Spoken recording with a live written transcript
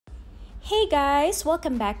Hey guys,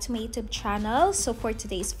 welcome back to my YouTube channel. So for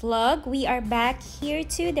today's vlog, we are back here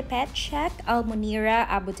to the Pet Shack Al Munira,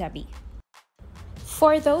 Abu Dhabi.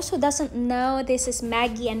 For those who doesn't know, this is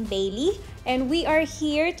Maggie and Bailey, and we are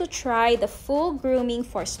here to try the full grooming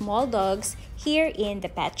for small dogs here in the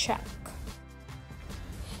Pet Shack.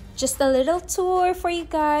 Just a little tour for you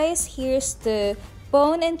guys. Here's the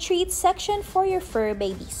bone and treat section for your fur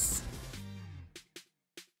babies.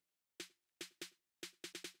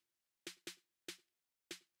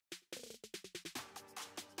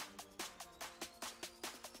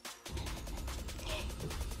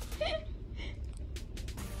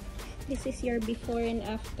 This is your before and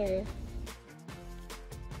after.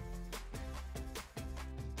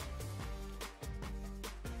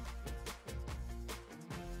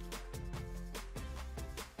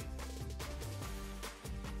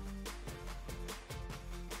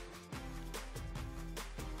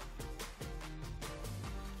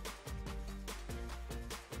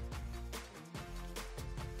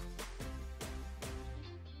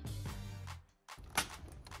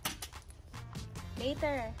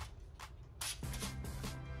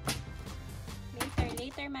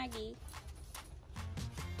 Later, Maggie.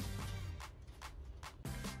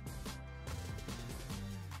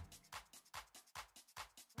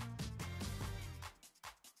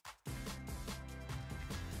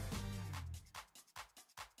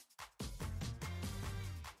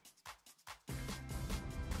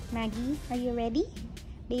 Maggie, are you ready?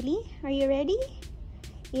 Bailey, are you ready?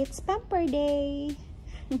 It's Pamper Day.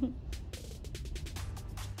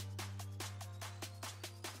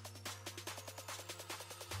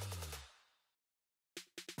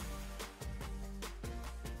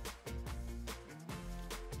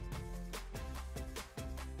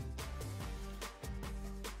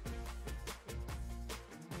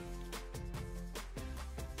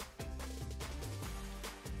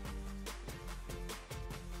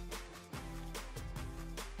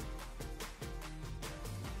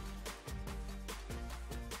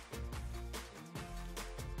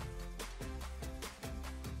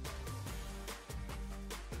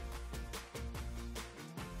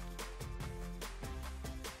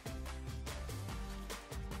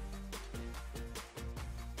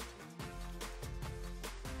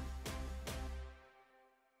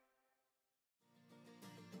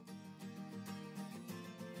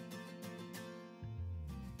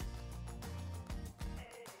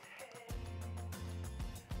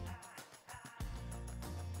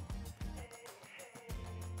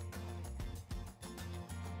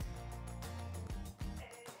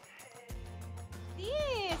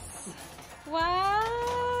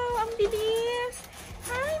 Wow! Ang bilis!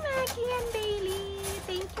 Hi, Maggie and Bailey!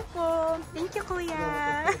 Thank you po! Thank you,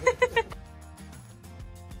 Kuya!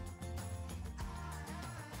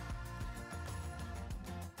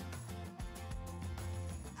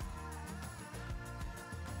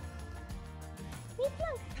 Wait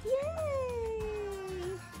lang! Yay!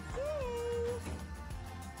 Yay!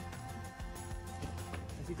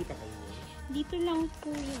 Dito lang,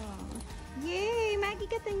 Kuya. Yay! Maggie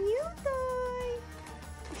got a new toy!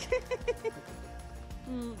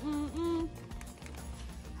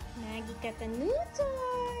 Maggie got a new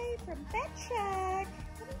toy from Petshack.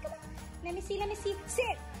 Come on. Let me see.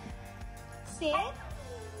 Sit! Sit!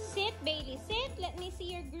 Sit, Bailey. Sit! Let me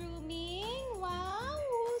see your grooming. Wow!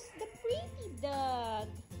 Who's the pretty dog?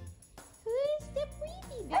 Who's the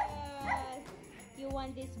pretty dog? You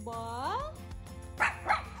want this ball?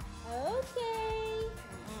 Okay.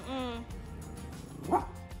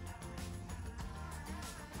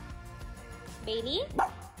 Bailey?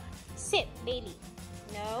 Sit, Bailey.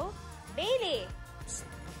 No. Bailey!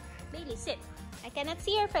 Bailey, sit. I cannot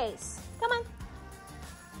see your face. Come on.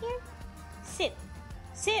 Here. Sit.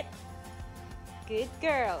 Sit. Good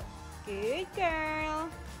girl. Good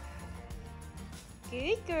girl.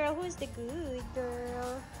 Good girl. Who's the good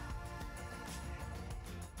girl?